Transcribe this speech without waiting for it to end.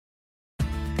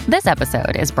This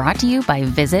episode is brought to you by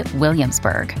Visit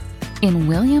Williamsburg. In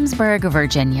Williamsburg,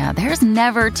 Virginia, there's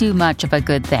never too much of a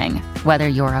good thing. Whether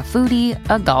you're a foodie,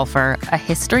 a golfer, a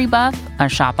history buff, a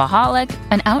shopaholic,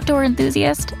 an outdoor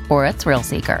enthusiast, or a thrill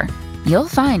seeker, you'll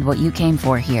find what you came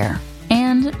for here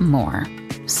and more.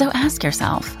 So ask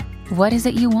yourself, what is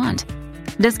it you want?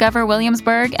 Discover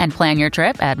Williamsburg and plan your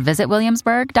trip at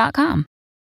visitwilliamsburg.com.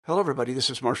 Hello, everybody.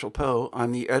 This is Marshall Poe.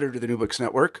 I'm the editor of the New Books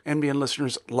Network. NBN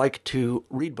listeners like to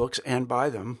read books and buy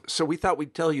them. So we thought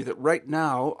we'd tell you that right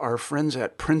now, our friends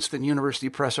at Princeton University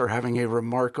Press are having a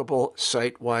remarkable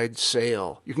site-wide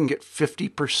sale. You can get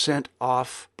 50%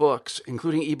 off books,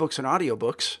 including ebooks and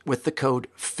audiobooks, with the code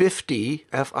 50,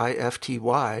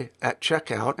 F-I-F-T-Y, at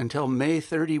checkout until May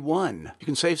 31. You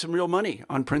can save some real money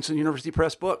on Princeton University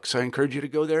Press books. I encourage you to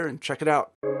go there and check it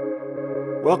out.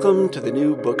 Welcome to the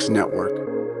New Books Network.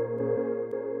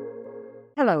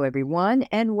 Hello, everyone,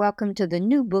 and welcome to the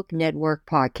New Book Network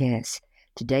podcast.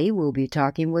 Today, we'll be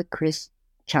talking with Chris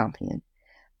Campion,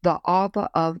 the author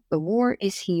of The War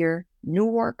is Here,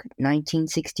 Newark,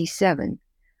 1967,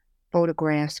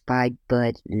 photographs by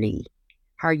Bud Lee.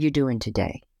 How are you doing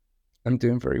today? I'm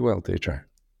doing very well, Deidre.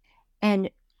 And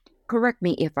correct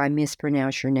me if I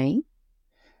mispronounce your name.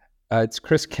 It's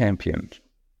Chris Campion.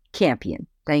 Campion,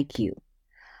 thank you.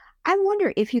 I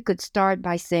wonder if you could start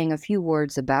by saying a few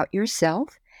words about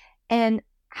yourself and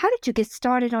how did you get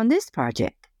started on this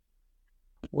project?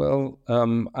 Well,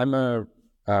 I'm a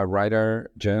writer,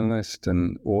 journalist,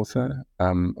 and author.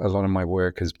 A lot of my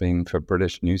work has been for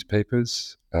British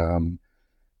newspapers,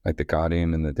 like The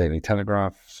Guardian and the Daily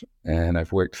Telegraph, and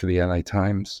I've worked for the LA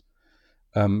Times,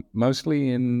 mostly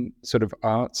in sort of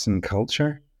arts and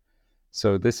culture.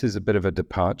 So this is a bit of a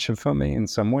departure for me in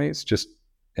some ways, just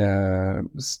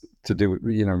to do,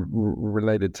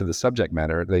 related to the subject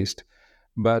matter at least.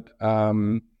 But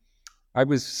I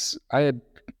was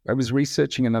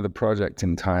researching another project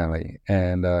entirely,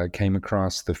 and came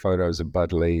across the photos of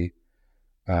Bud Lee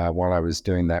while I was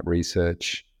doing that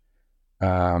research.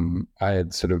 I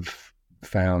had sort of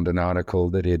found an article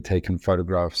that he had taken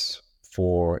photographs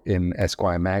for in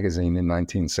Esquire magazine in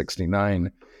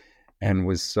 1969, and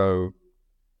was so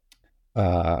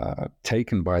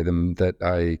taken by them that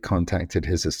I contacted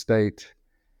his estate,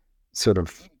 sort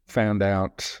of found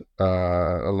out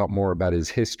a lot more about his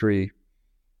history,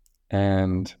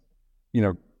 and,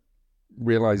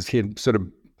 realized he had sort of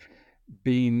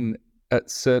been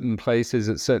at certain places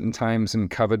at certain times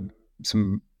and covered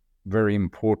some very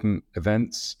important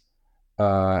events,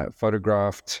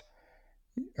 photographed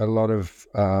a lot of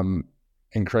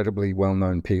incredibly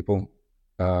well-known people.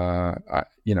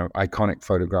 Iconic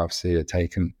photographs he had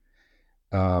taken.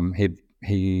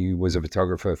 He was a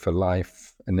photographer for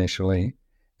Life initially,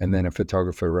 and then a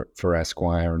photographer for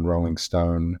Esquire and Rolling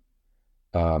Stone,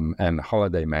 and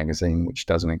Holiday magazine, which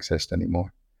doesn't exist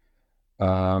anymore.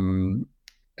 And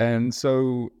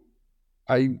so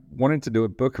I wanted to do a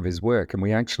book of his work, and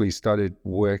we actually started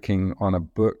working on a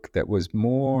book that was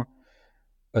more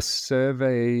a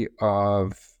survey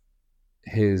of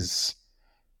his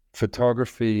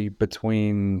photography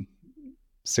between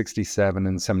 67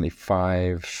 and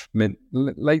 75,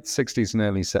 late 60s and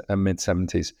early mid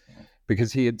 70s,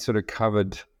 because he had sort of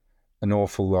covered an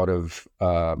awful lot of,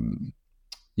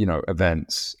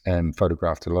 events and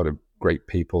photographed a lot of great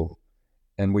people.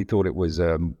 And we thought it was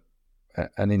an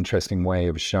interesting way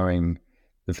of showing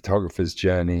the photographer's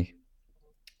journey,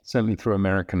 certainly through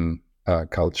American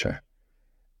culture.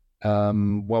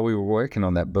 While we were working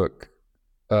on that book,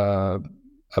 a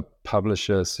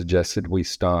publisher suggested we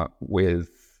start with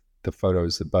the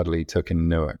photos that Bud Lee took in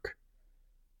Newark,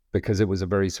 because it was a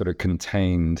very sort of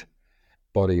contained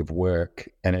body of work,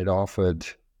 and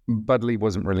Bud Lee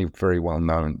wasn't really very well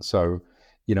known. So,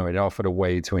 it offered a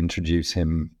way to introduce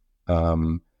him,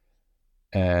 and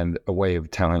a way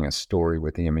of telling a story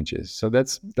with the images. So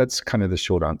that's kind of the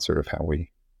short answer of how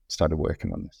we started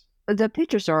working on this. The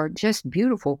pictures are just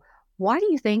beautiful. Why do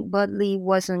you think Bud Lee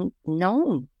wasn't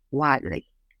known widely?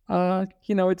 He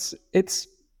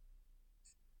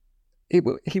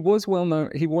was well known.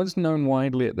 He was known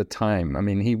widely at the time. I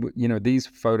mean, these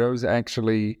photos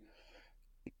actually,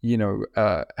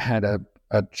 had a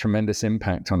tremendous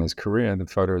impact on his career. The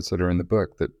photos that are in the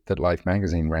book that Life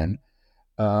magazine ran,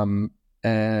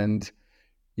 and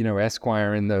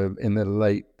Esquire in the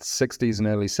late 60s and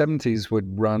early 70s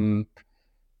would run,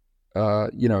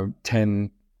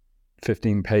 10,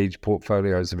 15-page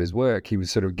portfolios of his work. He was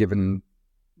sort of given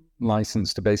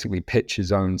license to basically pitch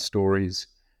his own stories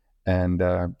and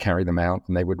carry them out,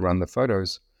 and they would run the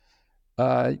photos.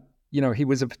 He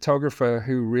was a photographer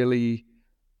who really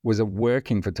was a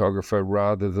working photographer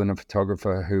rather than a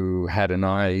photographer who had an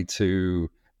eye to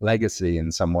legacy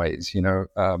in some ways. He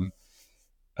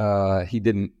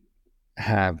didn't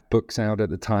have books out at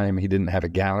the time. He didn't have a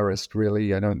gallerist,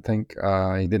 really, I don't think.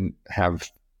 He didn't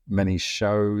have many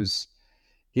shows.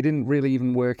 He didn't really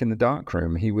even work in the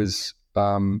darkroom. He was,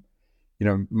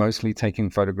 mostly taking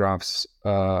photographs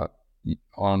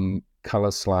on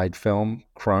color slide film,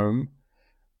 chrome.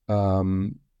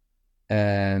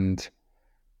 And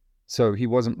so he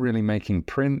wasn't really making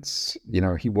prints.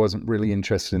 He wasn't really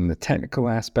interested in the technical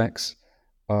aspects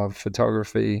of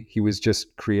photography. He was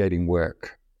just creating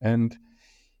work. And,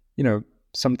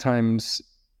 sometimes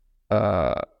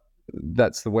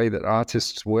that's the way that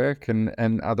artists work,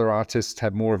 and other artists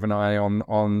have more of an eye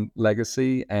on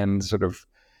legacy and sort of,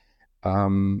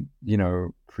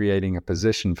 creating a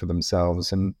position for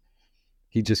themselves. And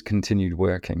he just continued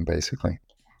working, basically.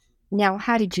 Now,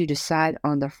 how did you decide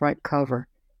on the front cover?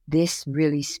 This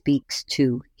really speaks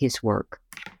to his work.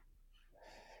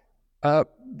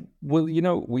 Well,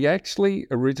 we actually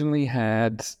originally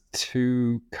had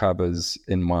two covers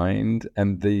in mind,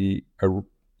 and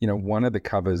one of the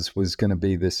covers was going to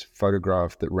be this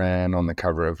photograph that ran on the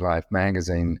cover of Life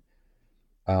magazine,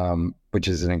 which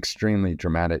is an extremely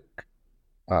dramatic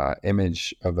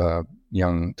image of a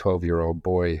young 12-year-old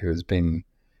boy who has been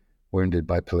wounded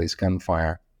by police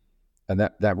gunfire. And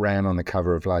that ran on the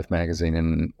cover of Life magazine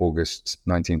in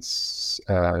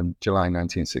July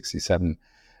 1967.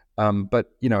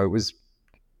 But, it was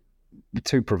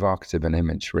too provocative an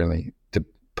image, really, to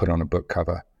put on a book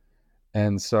cover.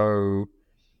 And so,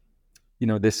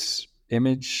 this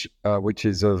image, which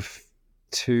is of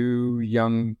two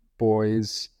young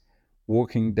boys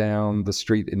walking down the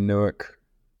street in Newark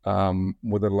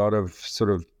with a lot of sort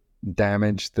of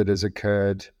damage that has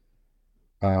occurred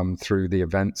through the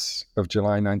events of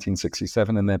July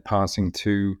 1967, and they're passing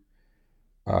two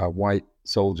white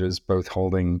soldiers, both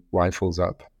holding rifles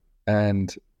up.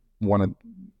 And one of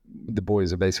the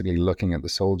boys are basically looking at the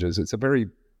soldiers. It's a very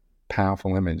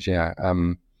powerful image, yeah.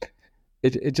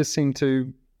 It just seemed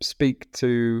to speak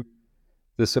to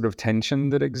the sort of tension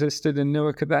that existed in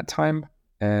Newark at that time,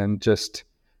 and just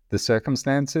the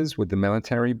circumstances with the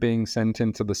military being sent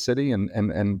into the city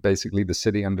and basically the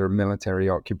city under military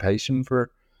occupation for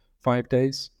 5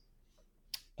 days.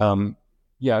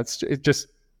 It's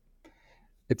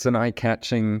an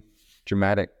eye-catching,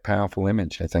 dramatic, powerful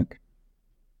image, I think.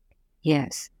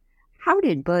 Yes. How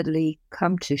did Bud Lee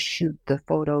come to shoot the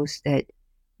photos that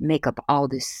make up all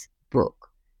this book?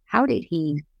 How did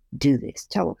he do this?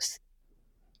 Tell us.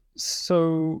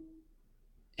 So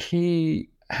he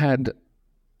had,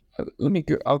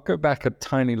 I'll go back a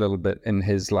tiny little bit in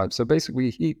his life. So basically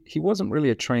he wasn't really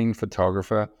a trained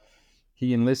photographer.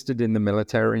 He enlisted in the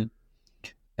military,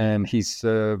 and he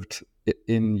served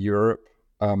in Europe,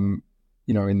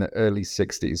 in the early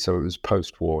 60s. So it was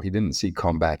post-war. He didn't see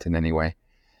combat in any way.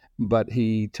 But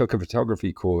he took a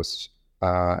photography course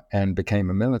and became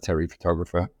a military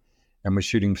photographer, and was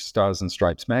shooting for Stars and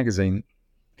Stripes magazine.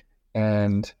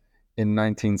 And in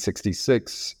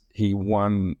 1966, he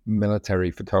won Military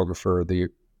Photographer of the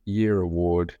Year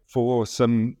award for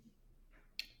some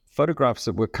photographs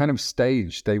that were kind of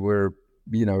staged. They were,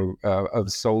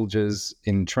 of soldiers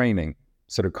in training,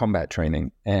 sort of combat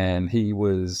training. And he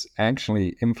was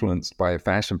actually influenced by a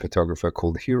fashion photographer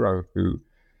called Hero, who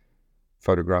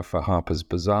photographed for Harper's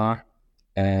Bazaar.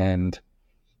 And,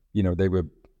 they were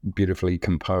beautifully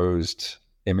composed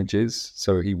images.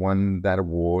 So he won that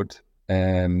award.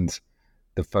 And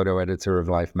the photo editor of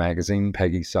Life magazine,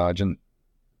 Peggy Sargent,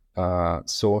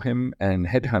 saw him and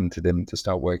headhunted him to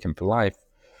start working for Life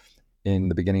in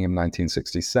the beginning of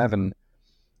 1967.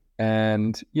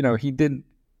 And, he did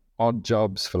odd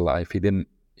jobs for Life. He hadn't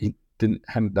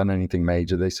done anything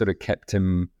major. They sort of kept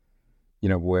him,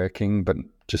 working, but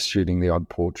just shooting the odd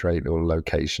portrait or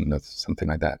location or something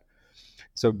like that.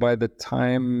 So by the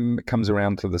time it comes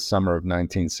around to the summer of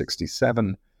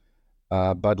 1967,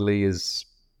 Bud Lee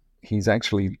he's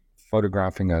actually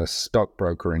photographing a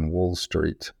stockbroker in Wall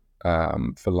Street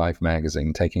for Life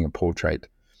magazine, taking a portrait.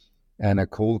 And a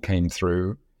call came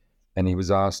through, and he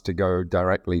was asked to go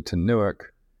directly to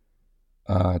Newark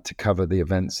to cover the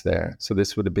events there. So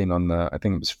this would have been on I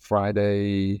think it was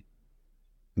Friday,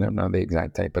 I don't know the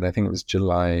exact date, but I think it was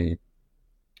July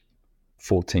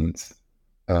 14th.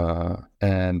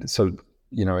 And so,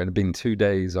 it had been 2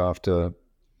 days after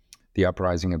the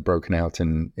uprising had broken out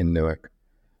in Newark.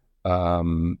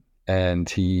 And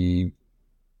he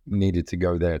needed to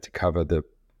go there to cover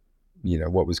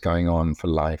what was going on for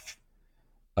Life.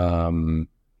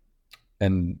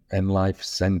 and Life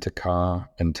sent a car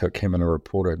and took him and a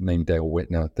reporter named Dale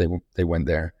Whitner. They went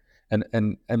there,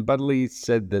 and Budley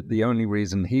said that the only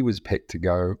reason he was picked to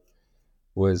go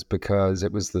was because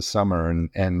it was the summer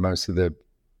and most of the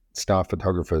staff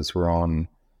photographers were on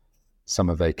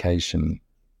summer vacation.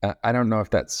 I don't know if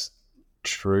that's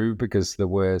true, because there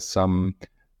were some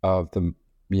of the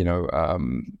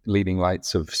leading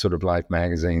lights of sort of Life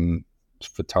magazine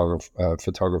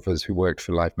photographers who worked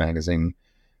for Life magazine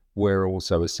were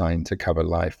also assigned to cover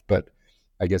Life, but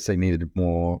I guess they needed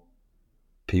more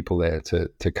people there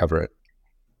to cover it.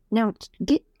 Now,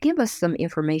 give us some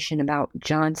information about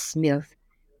John Smith.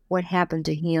 What happened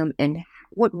to him, and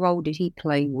what role did he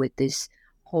play with this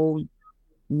whole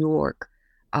Newark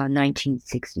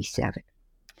 1967?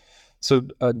 So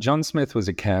John Smith was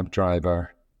a cab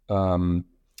driver.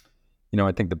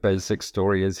 I think the basic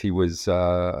story is he was,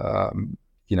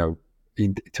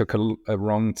 he took a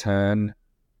wrong turn.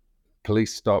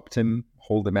 Police stopped him,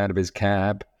 hauled him out of his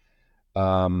cab.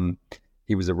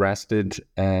 He was arrested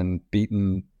and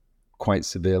beaten quite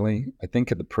severely, I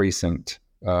think at the precinct,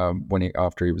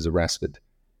 after he was arrested.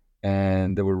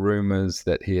 And there were rumors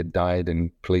that he had died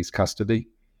in police custody.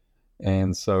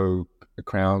 And so a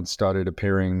crowd started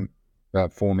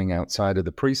forming outside of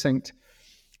the precinct.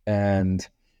 And,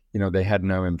 they had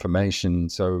no information.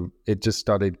 So it just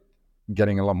started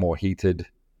getting a lot more heated.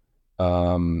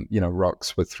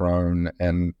 Rocks were thrown,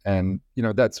 and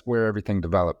that's where everything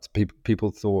developed.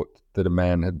 People thought that a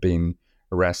man had been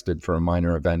arrested for a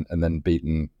minor event and then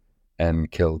beaten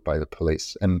and killed by the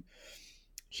police. And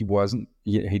he wasn't.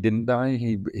 He didn't die.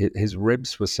 His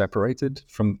ribs were separated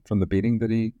from the beating that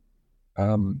he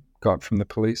got from the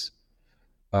police.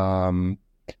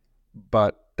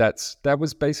 But that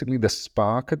was basically the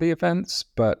spark of the events.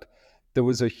 But there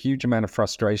was a huge amount of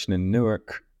frustration in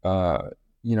Newark.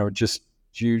 Just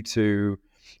due to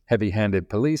heavy-handed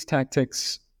police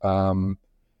tactics,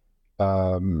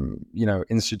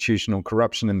 institutional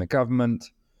corruption in the government.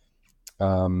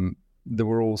 There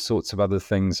were all sorts of other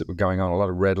things that were going on. A lot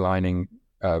of redlining.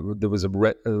 There was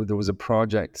a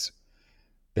project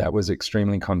that was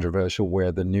extremely controversial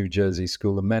where the New Jersey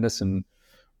School of Medicine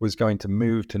was going to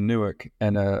move to Newark,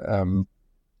 and I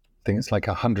think it's like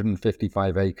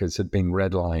 155 acres had been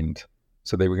redlined,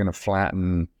 so they were going to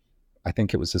flatten. I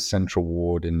think it was a central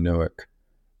ward in Newark,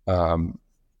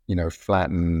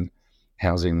 flatten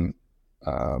housing,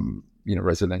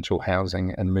 residential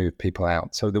housing, and move people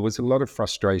out. So there was a lot of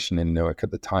frustration in Newark at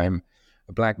the time.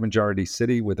 A black majority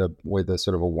city with a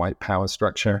sort of a white power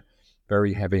structure,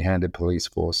 very heavy-handed police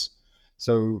force.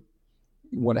 So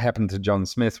what happened to John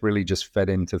Smith really just fed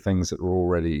into things that were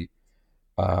already,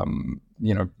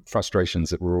 frustrations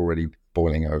that were already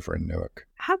boiling over in Newark.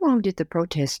 How long did the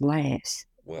protest last?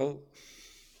 Well,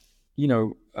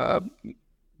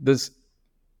 there's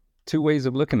two ways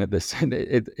of looking at this.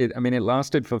 It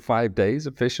lasted for 5 days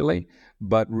officially,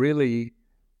 but really,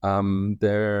 I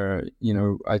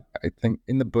think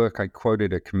in the book I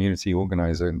quoted a community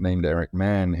organizer named Eric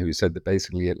Mann who said that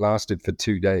basically it lasted for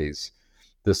 2 days.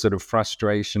 The sort of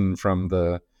frustration from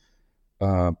the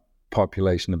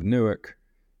population of Newark,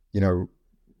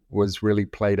 was really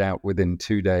played out within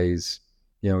 2 days.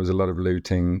 There was a lot of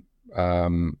looting.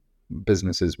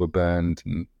 Businesses were burned,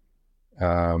 and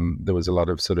there was a lot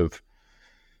of sort of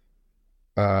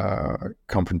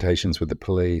confrontations with the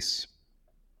police.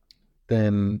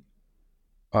 Then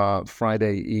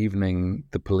Friday evening,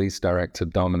 the police director,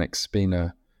 Dominic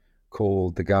Spina,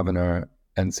 called the governor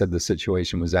and said the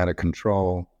situation was out of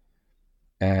control,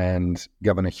 and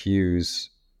Governor Hughes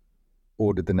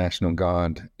ordered the National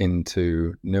Guard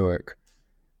into Newark.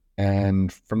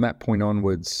 And from that point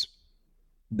onwards,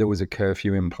 there was a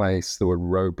curfew in place. There were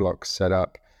roadblocks set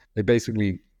up. They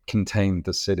basically contained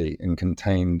the city and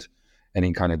contained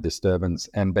any kind of disturbance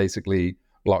and basically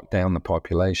locked down the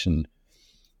population.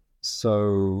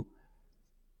 So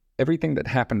everything that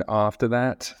happened after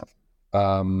that,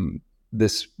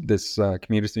 this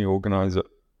community organizer,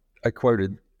 I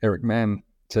quoted Eric Mann,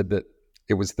 said that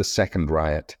it was the second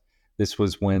riot. This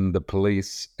was when the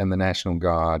police and the National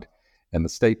Guard and the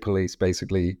state police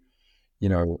basically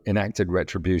enacted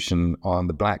retribution on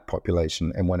the black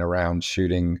population and went around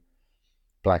shooting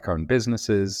black-owned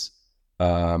businesses.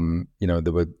 There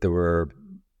were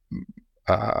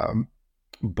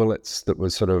bullets that were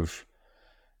sort of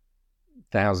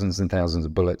thousands and thousands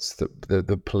of bullets that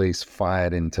the police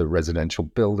fired into residential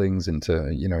buildings.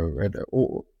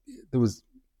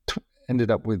 Ended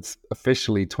up with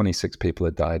officially 26 people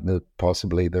had died.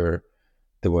 Possibly there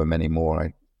were many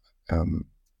more.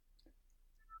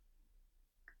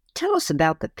 Tell us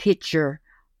about the picture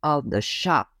of the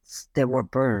shops that were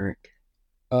burned.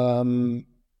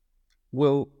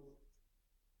 Well,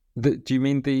 do you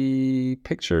mean the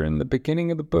picture in the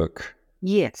beginning of the book?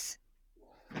 Yes.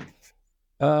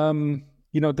 I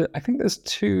think there's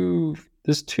two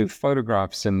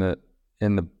photographs in the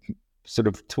sort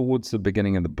of towards the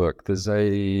beginning of the book.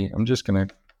 I'm just going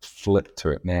to flip to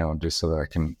it now just so that I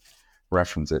can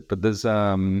reference it. But there's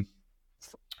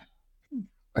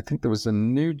I think there was a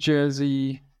New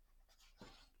Jersey.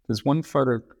 There's one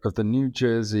photo of the New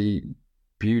Jersey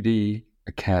Beauty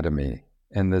Academy,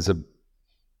 and there's a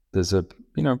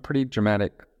pretty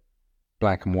dramatic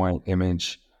black and white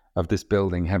image of this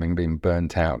building having been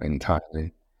burnt out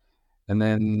entirely. And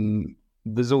then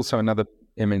there's also another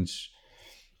image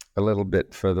a little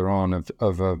bit further on of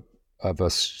a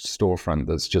storefront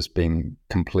that's just been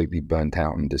completely burnt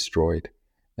out and destroyed.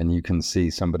 And you can see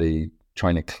somebody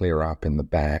trying to clear up in the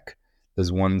back.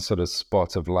 There's one sort of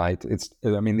spot of light.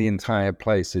 The entire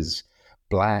place is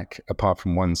black apart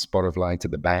from one spot of light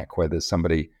at the back where there's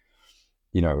somebody,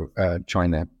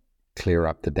 trying to clear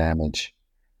up the damage.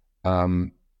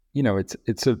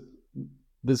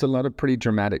 There's a lot of pretty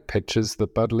dramatic pictures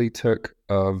that Budley took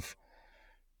of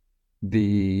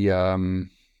the,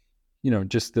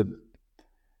 just the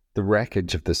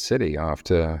wreckage of the city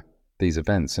after these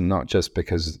events, and not just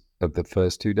because of the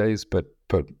first 2 days, but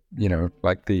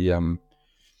like the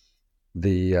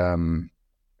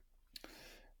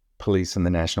police and the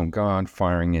National Guard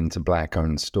firing into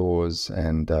black-owned stores,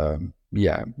 and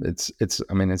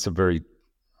it's a very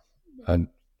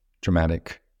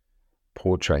dramatic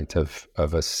portrait of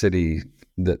a city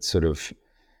that's sort of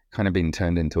kind of been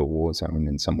turned into a war zone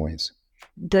in some ways.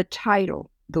 The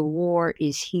title, "The War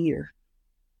is Here,"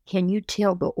 can you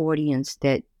tell the audience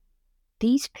that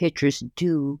these pictures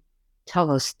do tell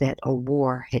us that a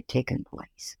war had taken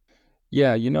place?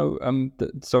 Yeah,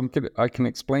 so I can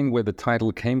explain where the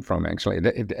title came from, actually.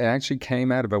 It actually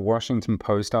came out of a Washington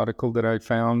Post article that I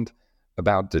found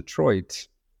about Detroit,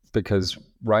 because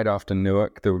right after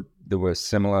Newark, there were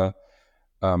similar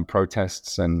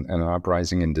protests and an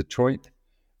uprising in Detroit.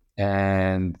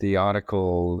 And the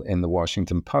article in the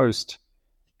Washington Post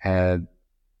had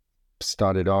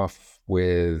started off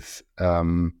with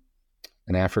an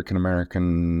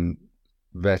African-American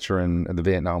veteran of the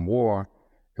Vietnam War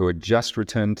who had just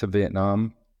returned to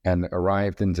Vietnam and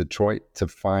arrived in Detroit to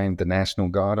find the National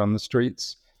Guard on the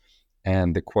streets.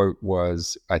 And the quote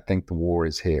was, "I think the war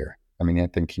is here." I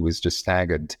think he was just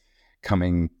staggered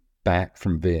coming back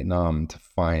from Vietnam to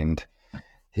find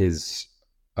his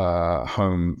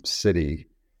home city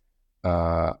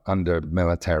under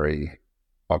military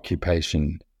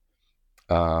occupation.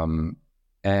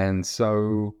 And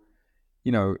so,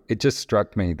 it just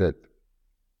struck me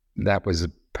that was a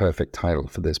perfect title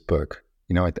for this book.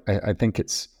 I think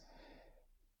it's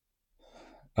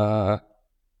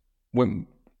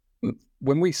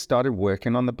when we started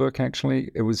working on the book, actually,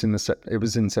 it was in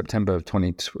September of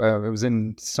it was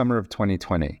in summer of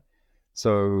 2020.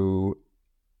 So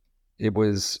it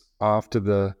was after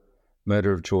the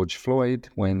murder of George Floyd,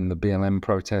 when the BLM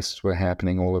protests were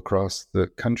happening all across the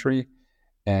country,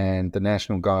 and the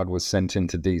National Guard was sent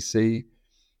into DC.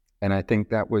 And I think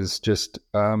that was just,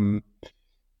 it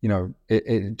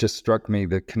just struck me,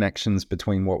 the connections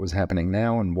between what was happening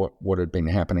now and what had been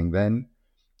happening then.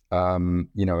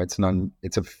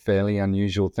 It's a fairly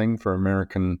unusual thing for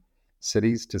American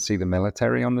cities to see the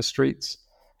military on the streets.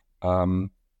 I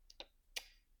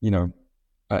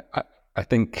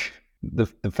think the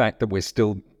fact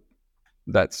that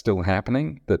that's still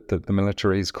happening, that the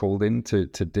military is called in to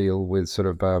deal with sort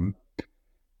of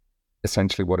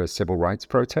essentially what a civil rights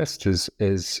protest is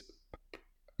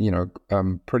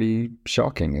pretty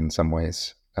shocking in some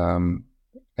ways.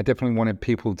 I definitely wanted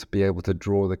people to be able to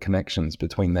draw the connections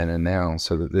between then and now,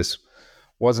 so that this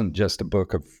wasn't just a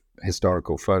book of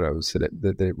historical photos,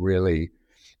 that it really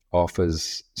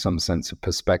offers some sense of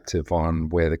perspective on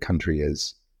where the country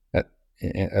is at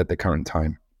the current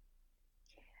time.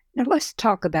 Now let's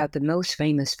talk about the most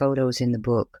famous photos in the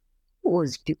book.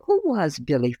 Who was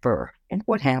Billy Furr, and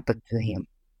what happened to him?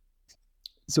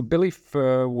 So Billy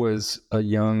Furr was a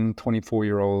young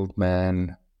 24-year-old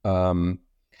man.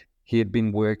 He had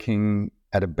been working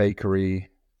at a bakery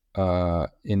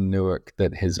in Newark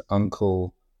that his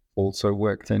uncle also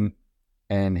worked in,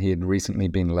 and he had recently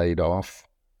been laid off.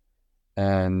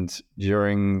 And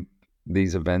during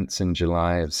these events in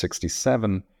July of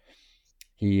 '67,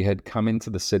 he had come into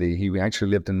the city. He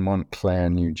actually lived in Montclair,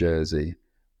 New Jersey,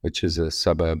 which is a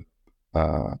suburb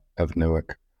of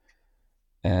Newark.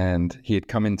 And he had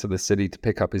come into the city to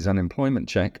pick up his unemployment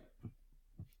check.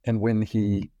 And when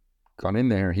he got in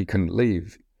there, he couldn't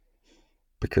leave.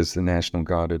 because the National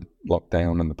Guard had locked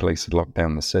down and the police had locked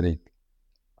down the city.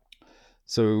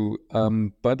 So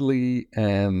Budley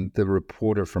and the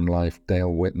reporter from Life,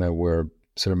 Dale Whitner, were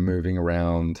sort of moving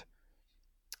around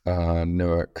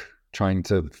Newark, trying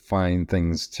to find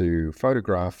things to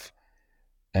photograph,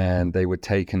 and they were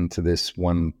taken to this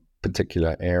one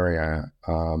particular area,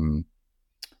 around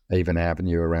Avon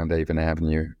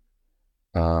Avenue,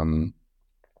 and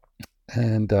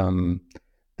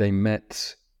they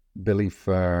met Billy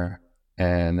Furr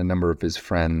and a number of his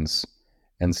friends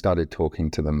and started talking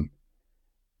to them.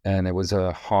 And it was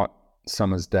a hot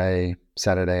summer's day,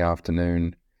 Saturday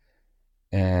afternoon,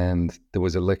 and there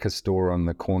was a liquor store on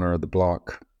the corner of the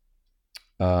block.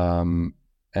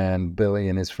 And Billy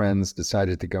and his friends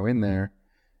decided to go in there,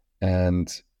 and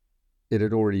it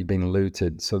had already been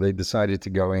looted. So they decided to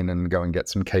go in and get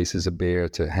some cases of beer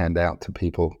to hand out to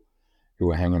people who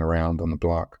were hanging around on the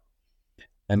block.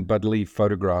 And Budley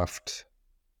photographed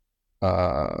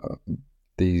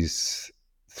these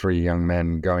three young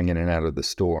men going in and out of the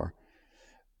store.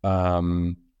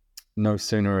 No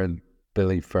sooner had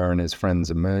Billy Furr and his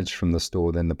friends emerged from the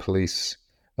store than a police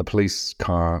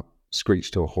car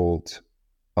screeched to a halt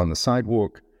on the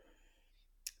sidewalk.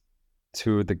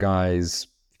 Two of the guys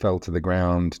fell to the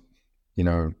ground,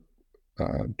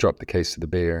 dropped the case of the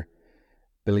beer.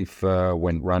 Billy Furr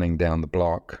went running down the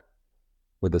block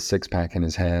with a six-pack in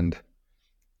his hand,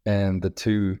 and the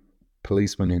two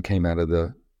policemen who came out of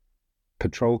the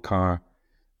patrol car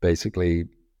basically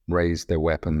raised their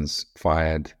weapons,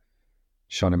 fired,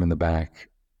 shot him in the back,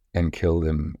 and killed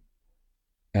him.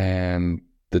 And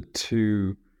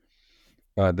the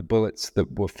bullets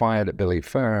that were fired at Billy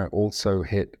Furr also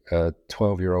hit a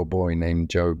 12-year-old boy named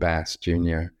Joe Bass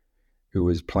Jr., who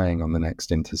was playing on the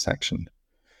next intersection.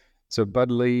 So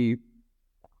Budley,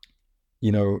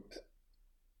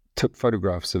 took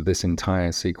photographs of this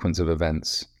entire sequence of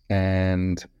events,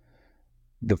 and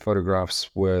the photographs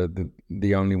were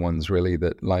the only ones really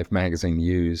that Life magazine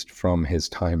used from his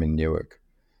time in Newark.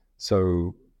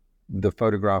 So the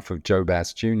photograph of Joe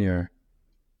Bass Jr.,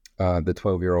 the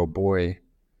 12-year-old boy,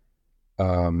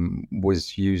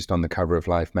 was used on the cover of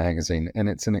Life magazine, and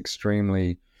it's an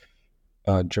extremely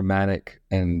dramatic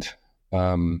and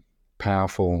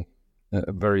powerful,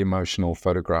 very emotional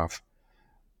photograph.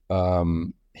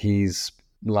 He's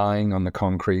lying on the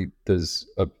concrete. There's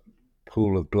a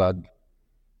pool of blood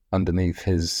underneath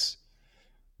his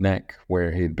neck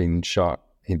where he'd been shot.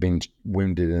 He'd been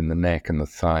wounded in the neck and the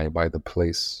thigh by the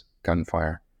police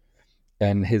gunfire.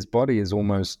 And his body is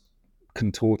almost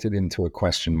contorted into a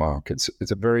question mark. It's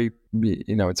a very,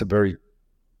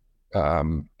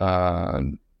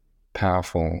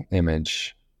 powerful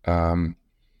image.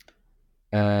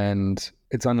 And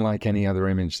it's unlike any other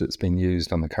image that's been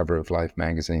used on the cover of Life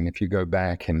magazine. If you go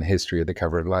back in the history of the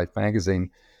cover of Life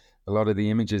magazine, a lot of the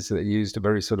images that are used are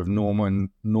very sort of Norman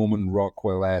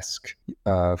Rockwell-esque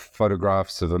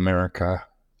photographs of America,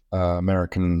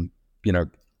 American,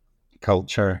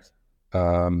 culture,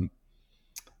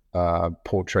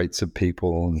 portraits of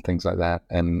people and things like that.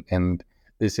 And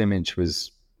this image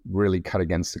was really cut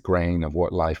against the grain of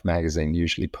what Life magazine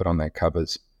usually put on their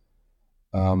covers.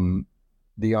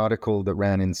 The article that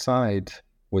ran inside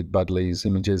with Budley's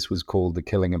images was called "The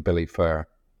Killing of Billy Furr,"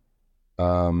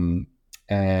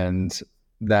 and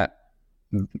that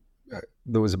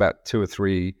there was about two or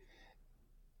three,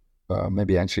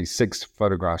 maybe actually 6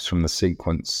 photographs from the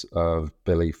sequence of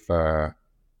Billy Furr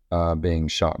being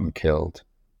shot and killed.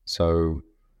 So,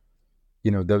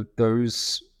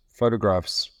 those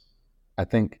photographs, I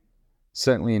think,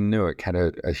 certainly in Newark had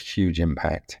a huge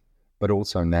impact, but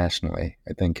also nationally.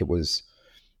 I think it was,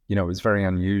 it was very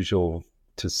unusual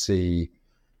to see,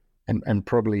 and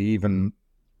probably even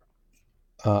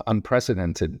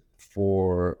unprecedented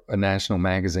for a national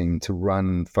magazine to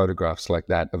run photographs like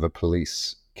that of a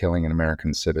police killing an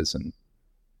American citizen.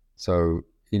 So,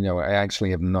 I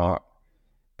actually have not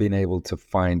been able to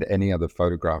find any other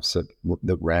photographs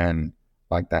that ran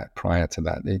like that prior to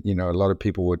that. A lot of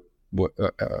people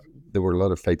there were a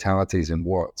lot of fatalities in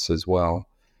Watts as well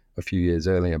a few years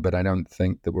earlier, but I don't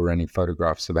think there were any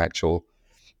photographs of actual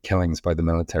killings by the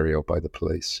military or by the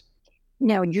police.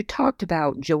 Now, you talked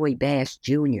about Joey Bass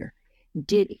Jr.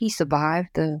 Did he survive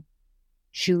the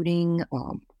shooting?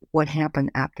 What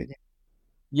happened after that?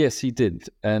 Yes, he did.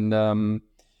 And,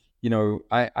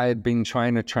 I had been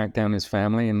trying to track down his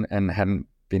family and hadn't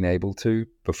been able to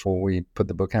before we put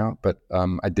the book out. But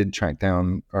I did track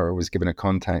down, or was given a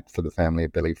contact for the family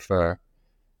of Billy Furr.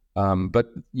 But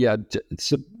yeah,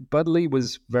 so Budley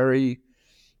was very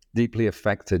deeply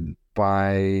affected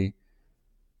by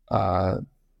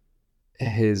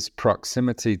his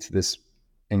proximity to this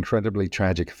incredibly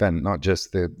tragic event, not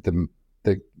just the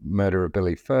murder of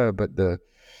Billy Furr, but the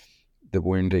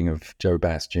wounding of Joe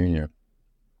Bass Jr.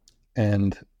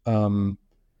 And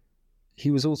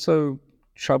he was also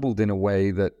troubled in a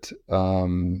way that,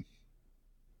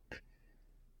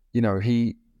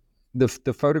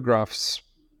 the photographs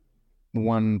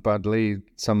won Bud Lee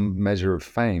some measure of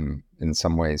fame in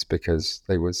some ways because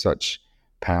they were such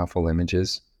powerful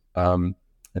images. I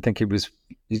think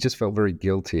he just felt very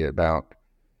guilty about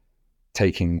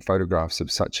taking photographs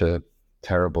of such a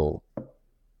terrible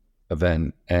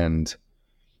event and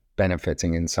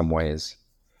benefiting in some ways.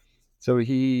 So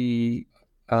he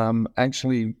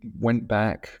actually went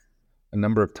back a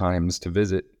number of times to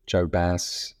visit Joe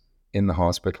Bass in the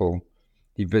hospital.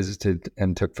 He visited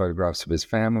and took photographs of his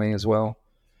family as well.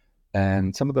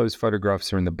 And some of those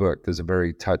photographs are in the book. There's a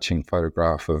very touching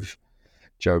photograph of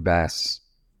Joey Bass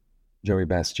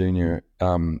Jr.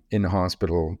 In the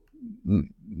hospital,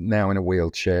 now in a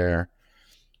wheelchair,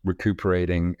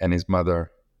 recuperating, and his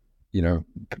mother,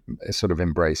 sort of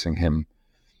embracing him.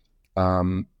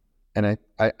 And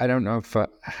I don't know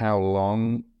how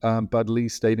long Bud Lee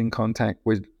stayed in contact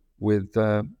with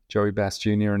Joey Bass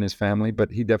Jr. and his family, but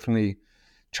he definitely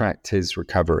tracked his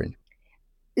recovery.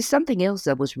 Something else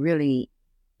that was really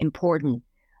important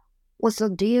was the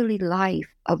daily life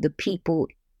of the people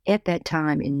at that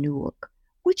time in Newark.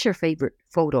 What's your favorite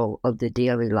photo of the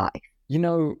daily life?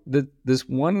 There's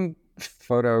one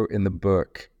photo in the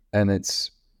book, and I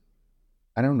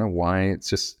don't know why, it's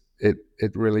just, it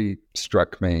really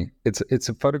struck me. It's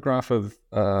a photograph of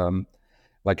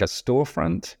like a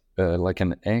storefront, like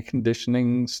an air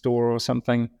conditioning store or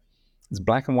something. It's a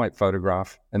black and white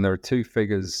photograph, and there are two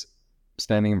figures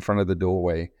standing in front of the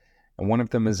doorway, and one of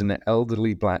them is an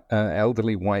elderly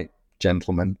white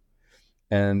gentleman,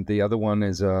 and the other one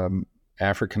is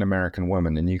African American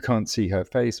woman, and you can't see her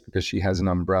face because she has an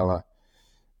umbrella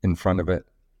in front of it,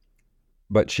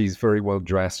 but she's very well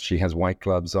dressed. She has white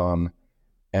gloves on,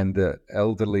 and the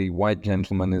elderly white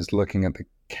gentleman is looking at the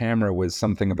camera with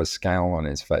something of a scowl on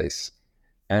his face.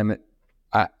 And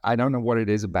I don't know what it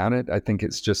is about it. I think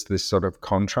it's just this sort of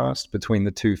contrast between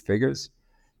the two figures,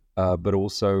 but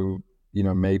also,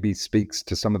 maybe speaks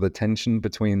to some of the tension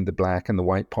between the black and the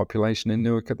white population in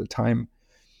Newark at the time.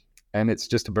 And it's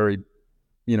just a very,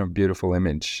 beautiful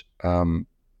image. I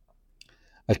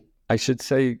should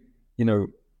say,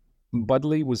 Bud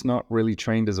Lee was not really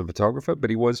trained as a photographer, but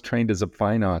he was trained as a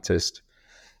fine artist.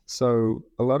 So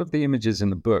a lot of the images in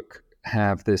the book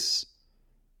have this,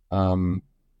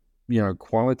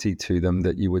 quality to them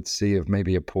that you would see of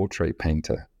maybe a portrait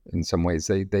painter in some ways.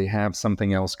 They have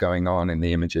something else going on in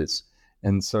the images.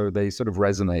 And so they sort of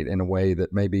resonate in a way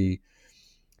that maybe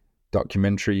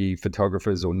documentary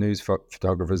photographers or news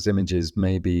photographers' images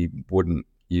maybe wouldn't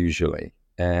usually.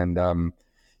 And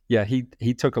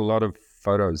he took a lot of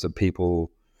photos of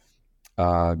people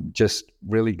just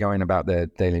really going about their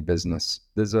daily business.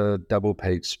 There's a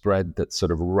double-page spread that's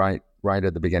sort of right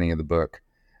at the beginning of the book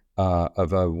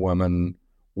of a woman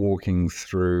walking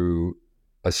through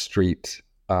a street,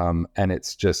 and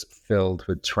it's just filled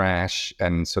with trash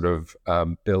and sort of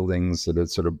buildings that are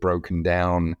sort of broken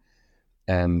down.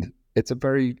 And it's a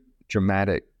very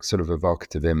dramatic, sort of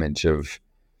evocative image of,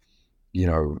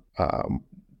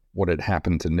 what had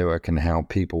happened to Newark and how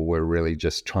people were really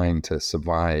just trying to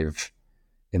survive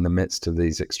in the midst of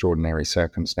these extraordinary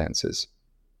circumstances.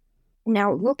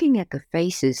 Now, looking at the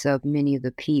faces of many of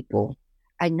the people,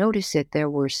 I noticed that there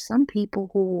were some people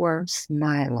who were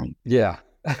smiling. Yeah.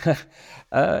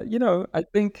 I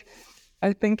think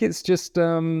it's just,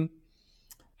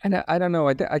 I don't know.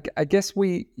 I guess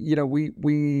we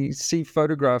see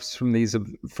photographs from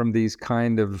these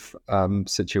kind of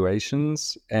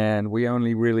situations, and we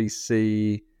only really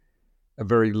see a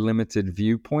very limited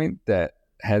viewpoint that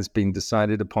has been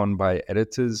decided upon by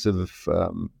editors of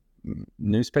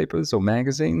newspapers or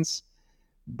magazines.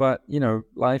 But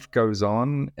life goes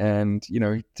on, and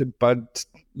Bud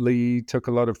Lee took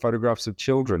a lot of photographs of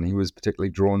children. He was particularly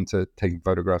drawn to taking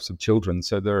photographs of children.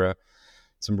 So there are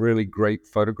some really great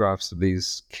photographs of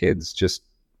these kids just,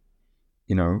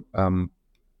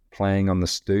 playing on the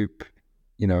stoop,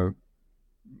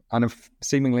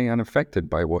 seemingly unaffected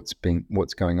by what's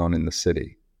going on in the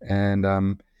city. And,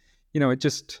 I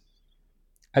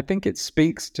think it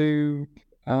speaks to,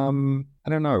 I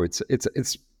don't know, it's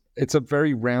a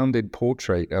very rounded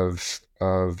portrait of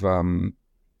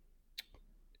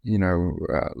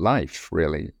life,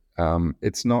 really.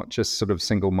 It's not just sort of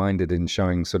single-minded in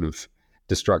showing sort of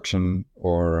destruction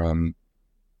or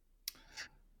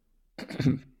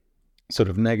sort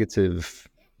of negative,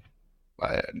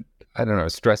 I don't know,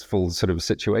 stressful sort of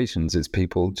situations. It's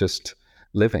people just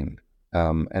living.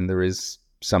 And there is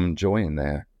some joy in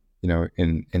there,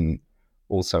 in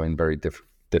also in very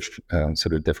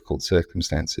sort of difficult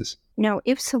circumstances. Now,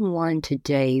 if someone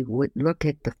today would look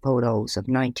at the photos of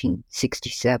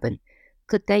 1967,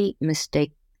 could they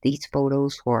mistake these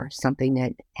photos for something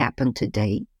that happened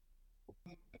today?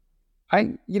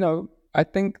 I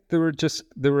think there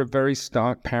are very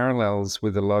stark parallels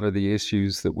with a lot of the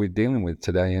issues that we're dealing with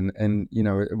today, and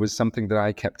it was something that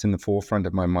I kept in the forefront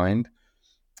of my mind.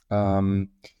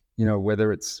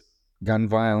 Whether it's gun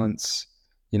violence,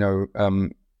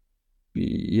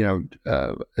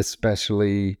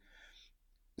 especially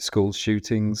school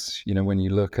shootings. When you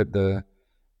look at the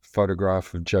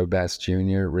photograph of Joe Bass Jr.,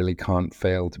 it really can't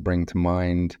fail to bring to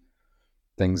mind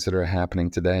things that are happening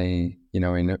today,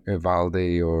 in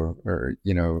Uvalde or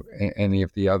any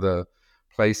of the other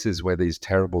places where these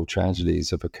terrible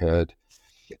tragedies have occurred.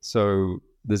 So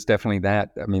there's definitely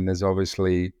that. I mean, there's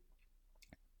obviously,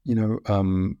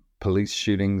 police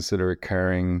shootings that are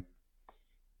occurring,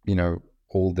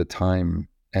 all the time.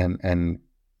 And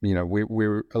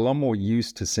we're a lot more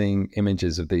used to seeing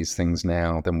images of these things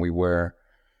now than we were,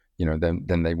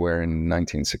 than they were in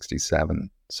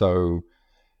 1967. So,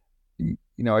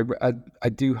 I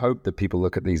do hope that people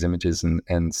look at these images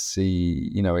and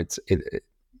see, I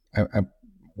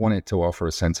want it to offer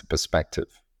a sense of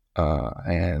perspective,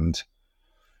 and,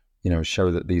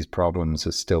 show that these problems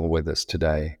are still with us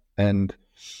today. And,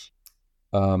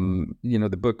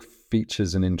 the book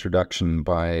features an introduction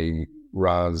by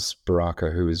Raz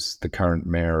Baraka, who is the current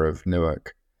mayor of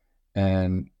Newark.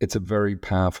 And it's a very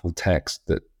powerful text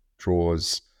that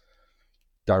draws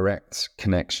direct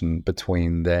connection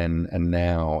between then and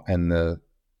now, and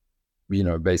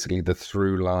basically the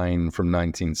through line from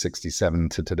 1967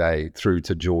 to today through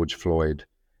to George Floyd.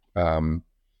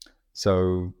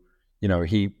 So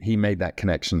he made that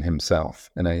connection himself.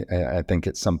 And I think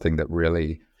it's something that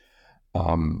really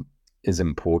is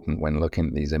important when looking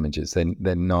at these images.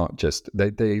 They're not just,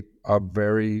 they are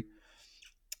very,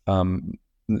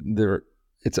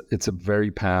 it's a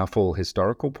very powerful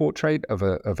historical portrait of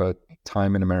a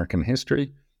time in American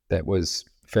history that was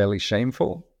fairly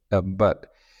shameful, but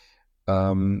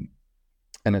and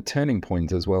a turning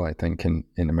point as well, I think, in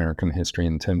American history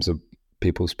in terms of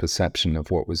people's perception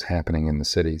of what was happening in the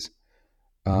cities.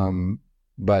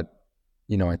 But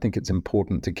I think it's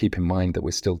important to keep in mind that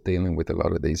we're still dealing with a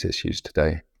lot of these issues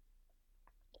today.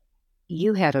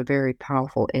 You had a very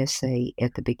powerful essay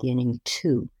at the beginning,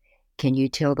 too. Can you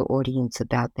tell the audience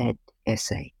about that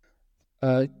essay?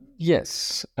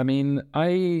 Yes. I mean,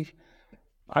 I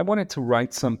wanted to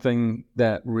write something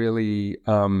that really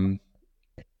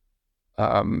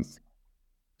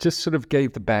just sort of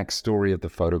gave the backstory of the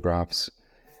photographs,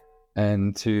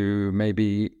 and to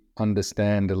maybe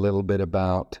understand a little bit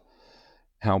about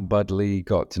how Bud Lee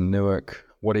got to Newark,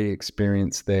 what he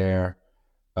experienced there,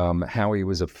 how he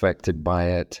was affected by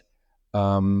it,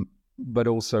 but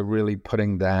also really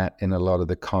putting that in a lot of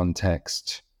the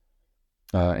context,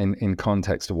 in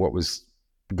context of what was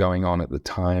going on at the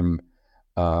time,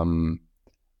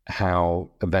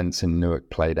 how events in Newark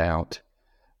played out.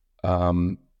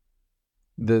 The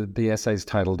essay is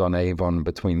titled On Avon,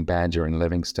 Between Badger and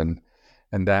Livingston,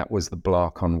 and that was the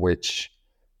block on which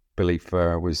Billy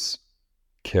Furr was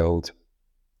killed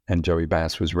and Joey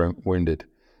Bass was wounded.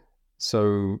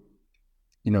 So,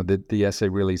 the essay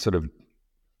really sort of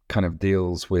kind of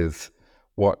deals with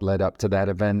what led up to that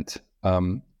event.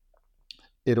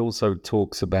 It also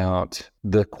talks about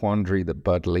the quandary that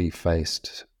Bud Lee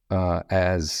faced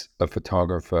as a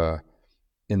photographer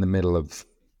in the middle of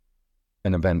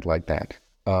an event like that.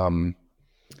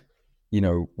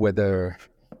 Whether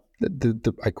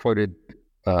I quoted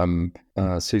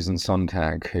Susan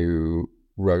Sontag, who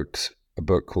wrote a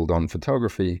book called On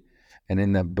Photography, and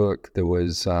in that book there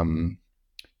was,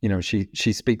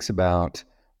 she speaks about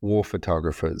war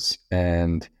photographers,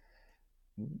 and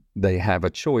they have a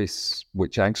choice,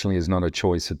 which actually is not a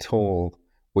choice at all,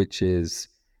 which is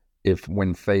if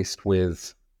when faced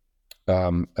with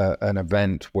an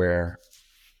event where,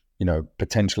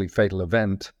 potentially fatal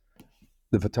event,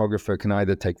 the photographer can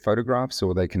either take photographs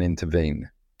or they can intervene.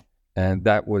 And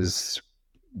that was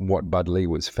what Bud Lee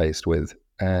was faced with.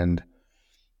 And,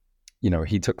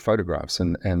 he took photographs,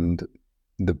 and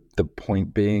the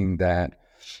point being that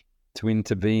to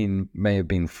intervene may have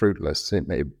been fruitless. It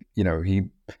may,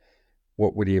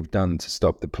 what would he have done to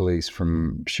stop the police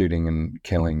from shooting and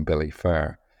killing Billy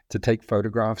Furr? To take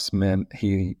photographs meant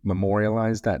he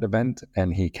memorialized that event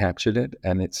and he captured it,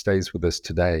 and it stays with us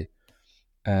today.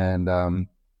 And,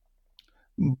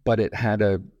 but it had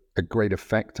a great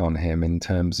effect on him in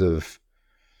terms of,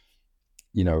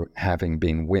 having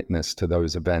been witness to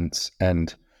those events,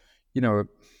 and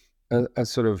a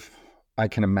sort of, I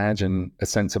can imagine a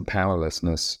sense of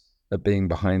powerlessness of being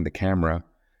behind the camera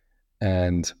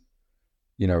and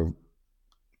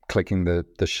clicking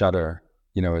the shutter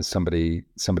as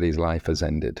somebody's life has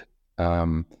ended.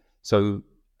 So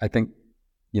I think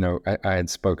I had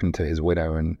spoken to his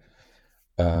widow, and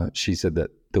she said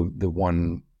that the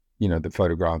one the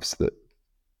photographs that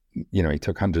he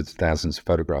took hundreds of thousands of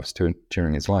photographs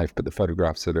during his life, but the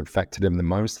photographs that affected him the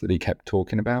most, that he kept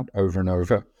talking about over and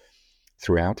over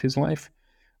throughout his life,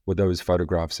 were those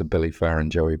photographs of Billy Furr and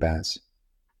Joey Bass.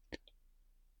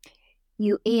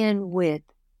 You end with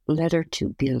Letter to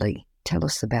Billy. Tell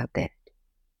us about that.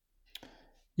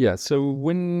 Yeah, so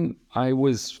when I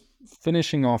was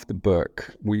finishing off the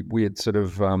book, we had sort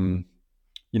of,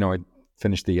 I'd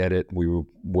finished the edit, we were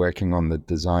working on the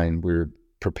design, we were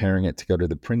preparing it to go to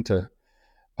the printer.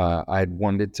 I'd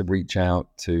wanted to reach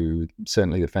out to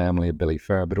certainly the family of Billy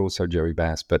Furr, but also Joey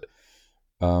Bass, but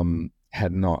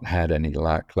had not had any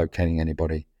luck locating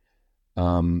anybody.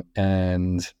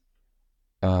 And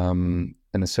an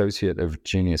associate of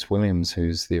Junius Williams,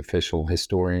 who's the official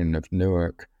historian of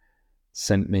Newark,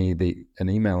 sent me an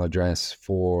email address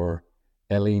for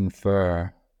Eileen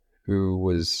Furr, who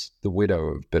was the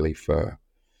widow of Billy Furr.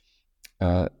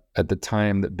 At the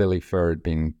time that Billy Furr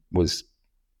was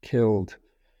killed,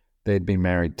 they'd been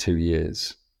married 2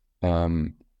 years.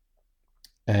 And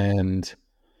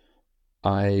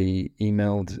I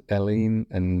emailed Eileen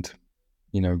and,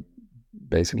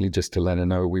 basically just to let her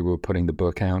know we were putting the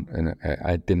book out, and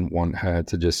I didn't want her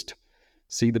to just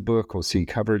see the book or see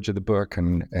coverage of the book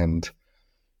and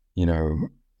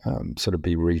sort of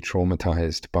be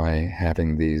re-traumatized by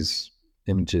having these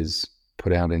images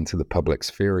put out into the public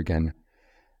sphere again.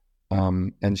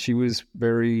 And she was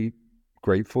very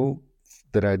grateful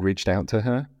that I'd reached out to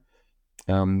her.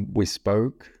 We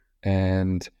spoke,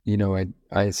 and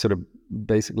I sort of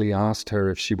basically asked her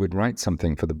if she would write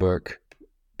something for the book,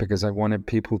 because I wanted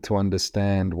people to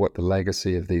understand what the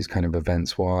legacy of these kind of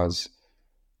events was.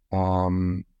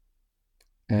 And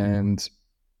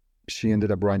she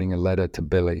ended up writing a letter to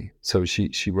Billy. So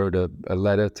she wrote a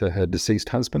letter to her deceased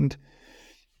husband,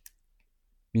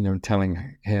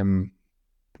 telling him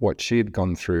what she had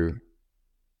gone through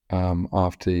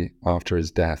after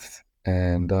his death.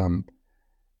 And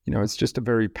it's just a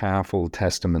very powerful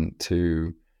testament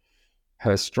to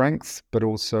her strength, but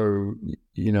also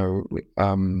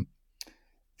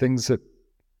things that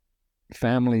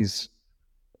families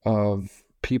of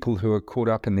people who are caught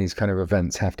up in these kind of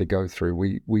events have to go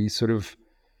through. We sort of,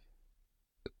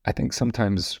 I think,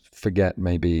 sometimes forget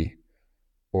maybe,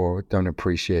 or don't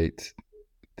appreciate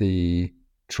the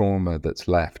trauma that's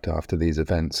left after these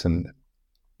events and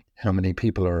how many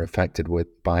people are affected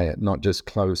by it, not just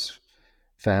close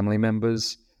family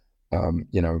members,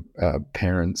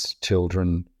 parents,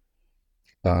 children,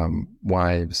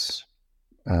 wives,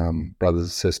 brothers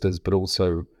and sisters, but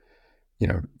also,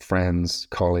 friends,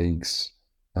 colleagues.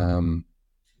 I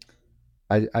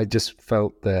just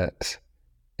felt that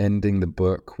ending the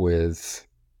book with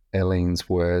Eileen's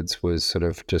words was sort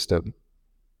of just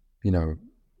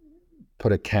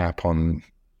put a cap on,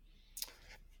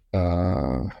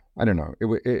 I don't know.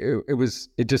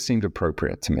 It just seemed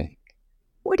appropriate to me.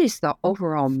 What is the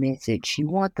overall message you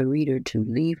want the reader to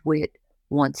leave with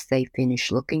once they finish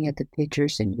looking at the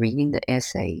pictures and reading the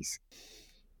essays?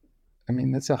 I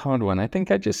mean, that's a hard one. I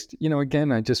think I just,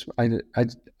 again, I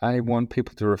want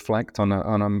people to reflect on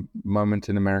a moment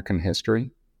in American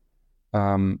history,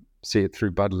 see it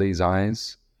through Bud Lee's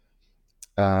eyes,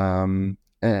 and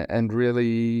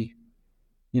really,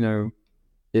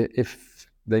 if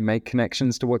they make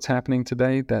connections to what's happening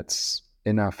today, that's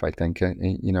enough. I think.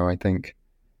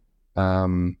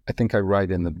 I think I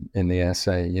write in the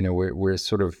essay. We're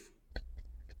sort of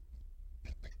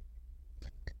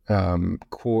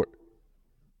caught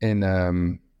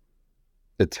in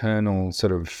eternal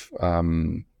sort of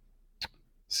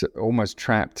almost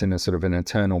trapped in a sort of an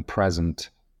eternal present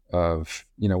of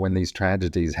when these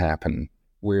tragedies happen.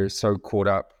 We're so caught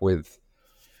up with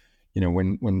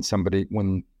when somebody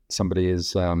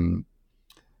is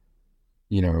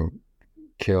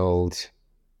killed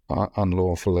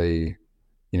unlawfully,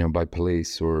 by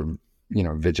police or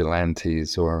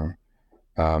vigilantes, or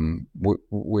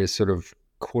we're sort of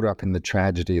caught up in the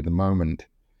tragedy of the moment.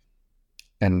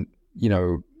 And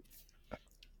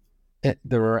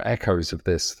there are echoes of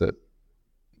this that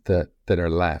are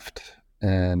left,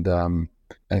 and I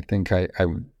think I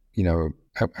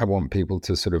want people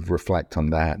to sort of reflect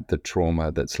on that, the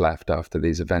trauma that's left after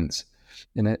these events.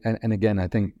 And again, I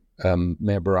think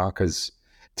Mayor Baraka's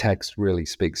text really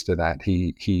speaks to that.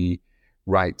 He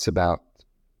writes about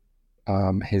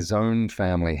his own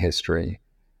family history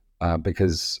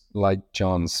because, like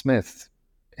John Smith,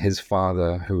 his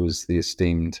father, who was the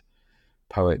esteemed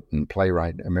poet and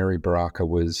playwright Amiri Baraka,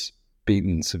 was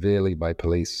beaten severely by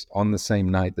police on the same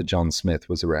night that John Smith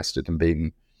was arrested and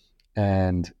beaten,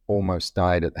 and almost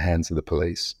died at the hands of the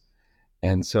police.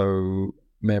 And so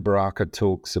Mayor Baraka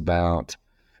talks about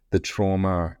the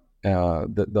trauma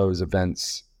that those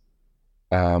events,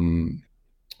 how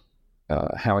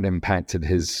it impacted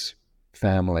his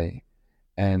family.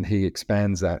 And he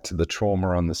expands that to the trauma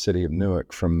on the city of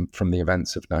Newark from the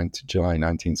events of July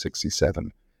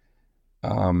 1967.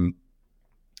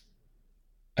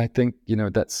 I think,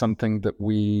 that's something that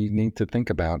we need to think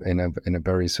about in a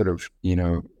very sort of,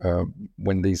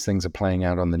 when these things are playing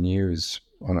out on the news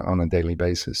on a daily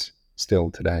basis still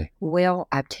today. Well,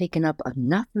 I've taken up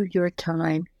enough of your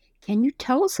time. Can you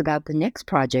tell us about the next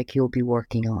project you'll be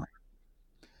working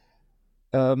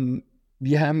on?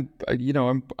 Yeah,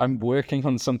 I'm working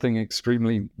on something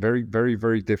extremely, very, very,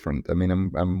 very different. I mean,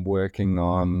 I'm working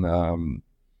on,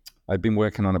 I've been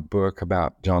working on a book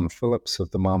about John Phillips of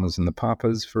the Mamas and the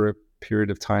Papas for a period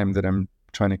of time that I'm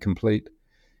trying to complete.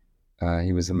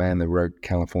 He was the man that wrote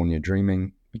California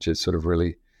Dreaming, which is sort of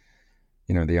really,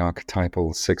 the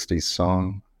archetypal 60s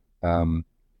song. And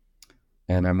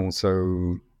I'm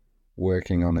also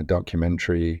working on a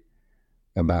documentary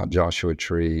about Joshua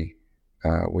Tree,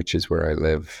 which is where I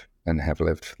live and have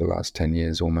lived for the last 10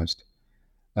 years almost.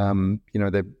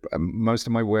 Most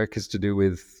of my work is to do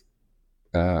with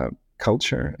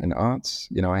culture and arts.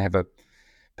 I have a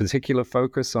particular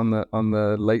focus on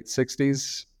the late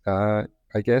 60s,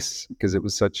 I guess, because it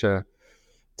was such a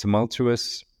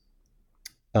tumultuous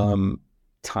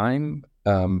time,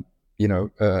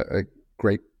 a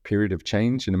great period of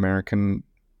change in American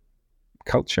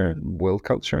culture, world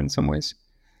culture in some ways.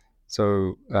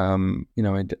 So,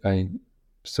 I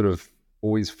sort of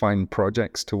always find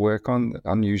projects to work on,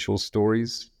 unusual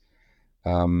stories,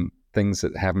 things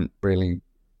that haven't really,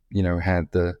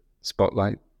 had the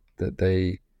spotlight that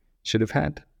they should have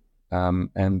had.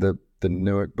 And the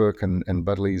Newark book and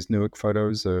Budley's Newark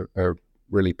photos are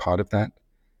really part of that.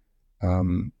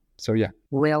 So, yeah.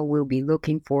 Well, we'll be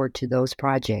looking forward to those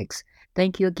projects.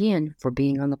 Thank you again for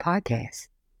being on the podcast.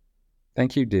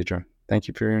 Thank you, Deidre. Thank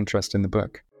you for your interest in the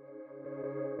book.